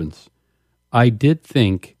servants, I did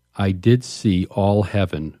think I did see all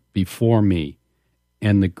heaven before me,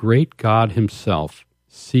 and the great God himself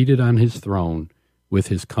seated on his throne with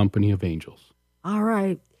his company of angels. All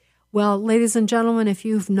right. Well, ladies and gentlemen, if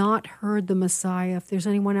you've not heard the Messiah, if there's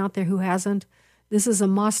anyone out there who hasn't, this is a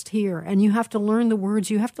must hear. And you have to learn the words.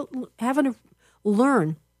 You have to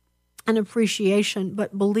learn an appreciation.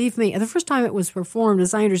 But believe me, the first time it was performed,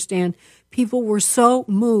 as I understand, people were so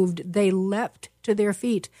moved, they leapt to their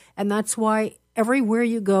feet. And that's why everywhere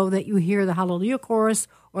you go that you hear the Hallelujah chorus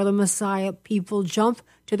or the Messiah, people jump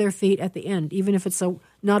to their feet at the end. Even if it's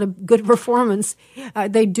not a good performance,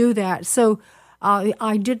 they do that. So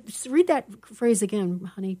I did read that phrase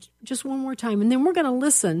again, honey, just one more time. And then we're going to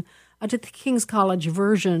listen to the King's College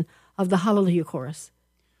version of the Hallelujah chorus.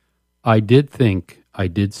 I did think I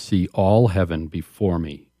did see all heaven before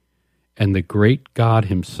me, and the great God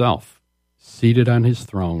himself seated on his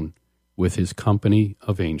throne with his company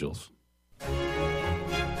of angels.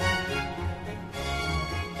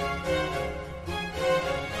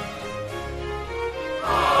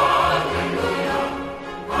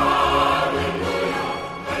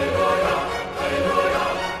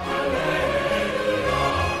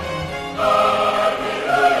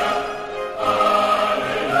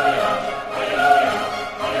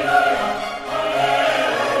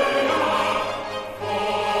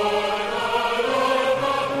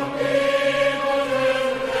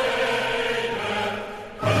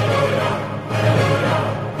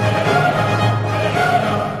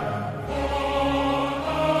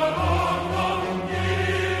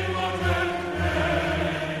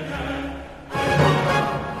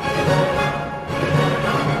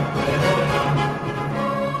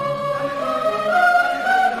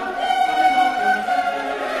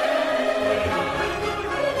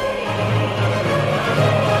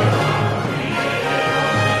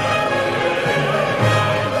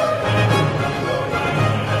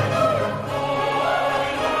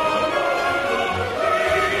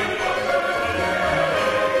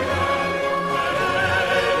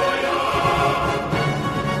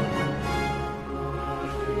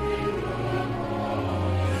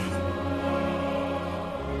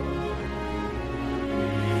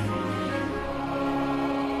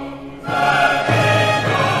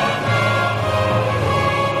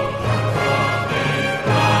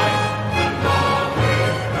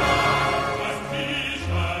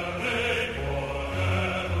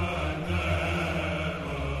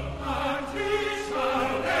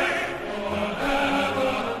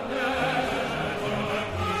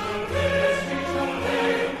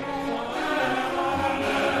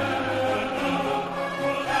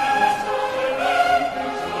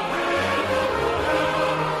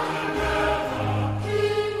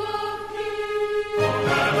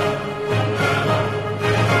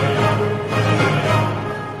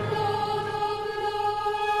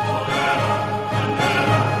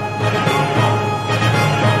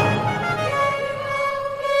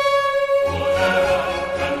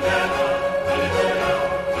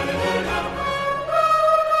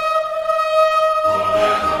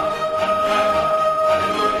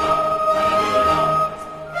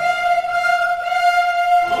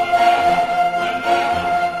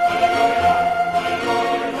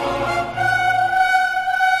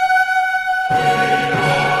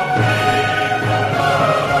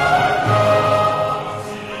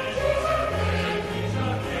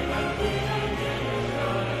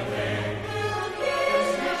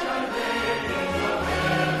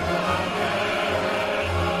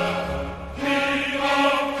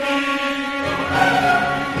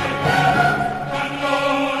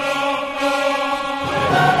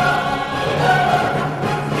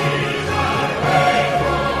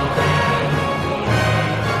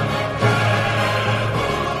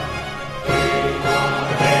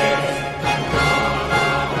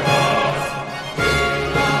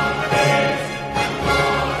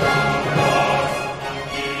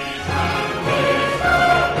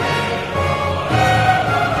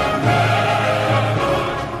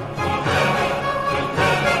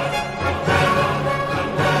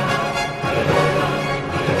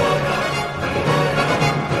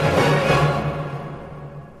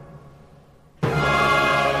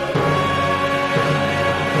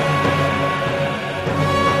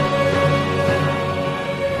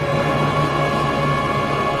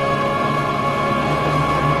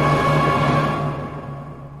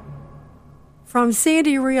 From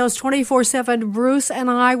Sandy Rios 24/7, Bruce and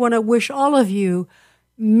I want to wish all of you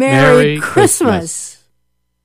Merry Christmas.